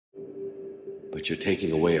But you're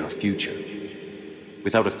taking away our future.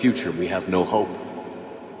 Without a future, we have no hope.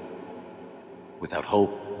 Without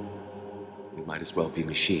hope, we might as well be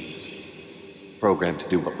machines, programmed to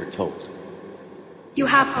do what we're told. You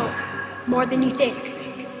have hope, more than you think.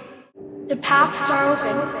 The paths are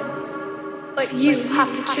open, but you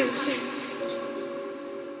have to choose.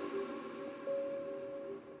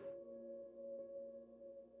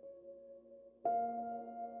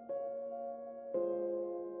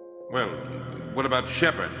 Well, what about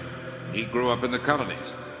Shepard? He grew up in the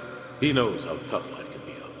colonies. He knows how tough life can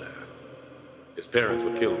be out there. His parents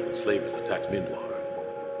were killed when slavers attacked Mindwater.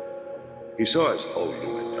 He saw his whole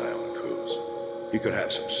unit die on the cruise. He could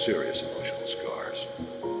have some serious emotional scars.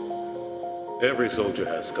 Every soldier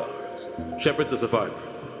has scars. Shepard's a survivor.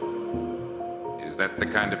 Is that the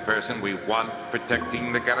kind of person we want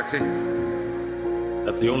protecting the galaxy?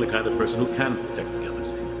 That's the only kind of person who can protect the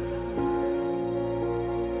galaxy.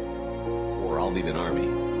 Or I'll lead an army.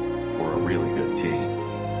 Or a really good team.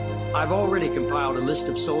 I've already compiled a list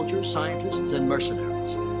of soldiers, scientists, and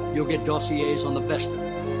mercenaries. You'll get dossiers on the best of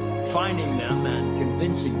them. Finding them and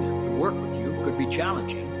convincing them to work with you could be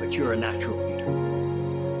challenging, but you're a natural leader.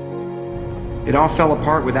 It all fell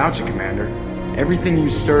apart without you, Commander. Everything you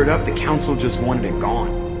stirred up, the Council just wanted it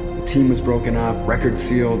gone. The team was broken up, records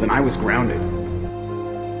sealed, and I was grounded.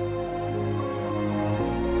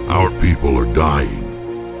 Our people are dying.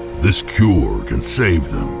 This cure can save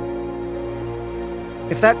them.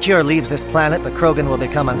 If that cure leaves this planet, the Krogan will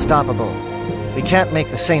become unstoppable. We can't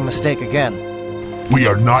make the same mistake again. We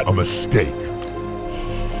are not a mistake.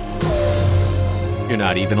 You're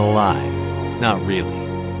not even alive. Not really.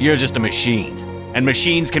 You're just a machine. And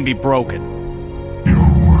machines can be broken. Your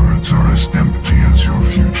words are as empty as your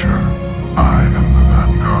future. I am the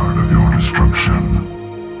vanguard of your destruction.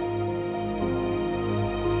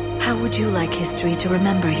 How would you like history to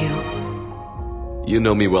remember you? You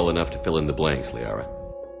know me well enough to fill in the blanks, Liara.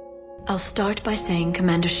 I'll start by saying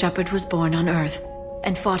Commander Shepard was born on Earth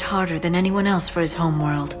and fought harder than anyone else for his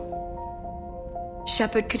homeworld.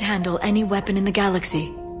 Shepard could handle any weapon in the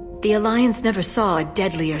galaxy. The Alliance never saw a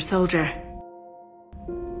deadlier soldier.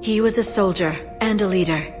 He was a soldier and a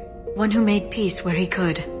leader, one who made peace where he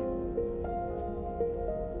could.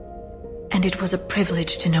 And it was a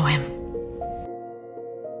privilege to know him.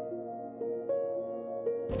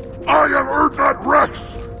 I am Erdnut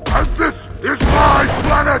Rex, and this is my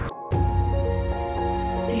planet!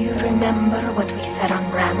 Do you remember what we said on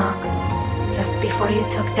Rannoch, just before you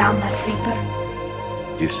took down that Reaper?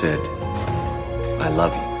 You said, I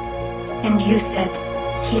love you. And you said,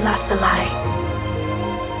 Kila Salai.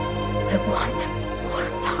 I want more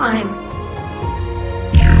time.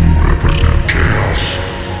 You represent chaos.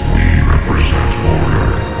 We represent order.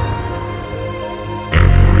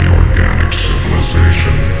 Every organic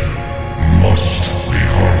civilization must be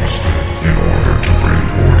harvested in order to bring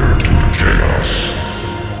order to the chaos.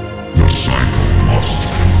 The cycle must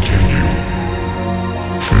continue.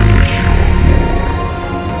 Finish your war.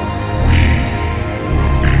 We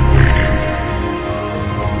will be waiting.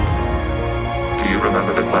 Do you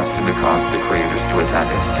remember the question that caused the creators to attack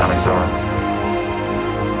us, Talizor?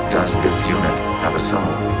 Does this unit have a soul?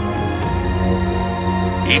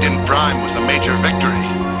 Eden Prime was a major victory.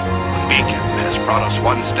 The beacon has brought us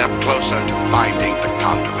one step closer to finding the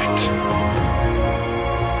conduit.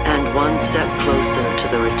 And one step closer to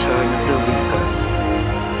the return of the Reapers.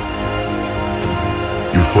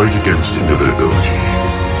 You fight against inevitability.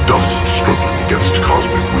 Dust struggling against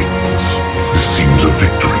cosmic winds. This seems a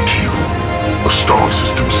victory to you. A star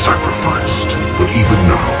system sacrificed. But even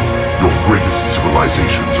now, your greatest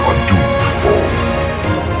civilizations are doomed to fall.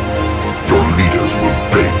 Your leaders will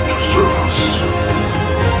beg to serve us.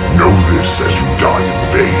 Know this as you die in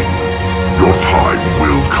vain. Your time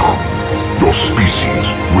will come. Your species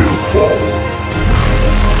will fall.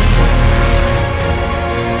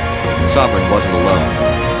 Sovereign wasn't alone.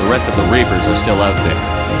 The rest of the Reapers are still out there.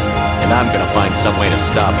 And I'm gonna find some way to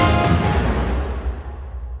stop them.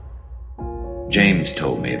 James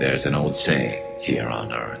told me there's an old saying here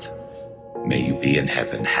on Earth. May you be in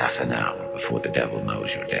heaven half an hour before the devil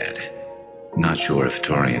knows you're dead. Not sure if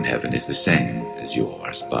Turian heaven is the same as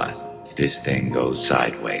yours, but if this thing goes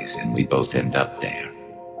sideways and we both end up there,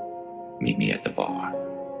 meet me at the bar.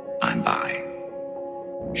 I'm buying.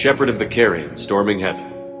 Shepard and the Carrion storming heaven.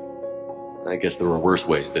 I guess there were worse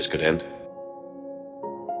ways this could end.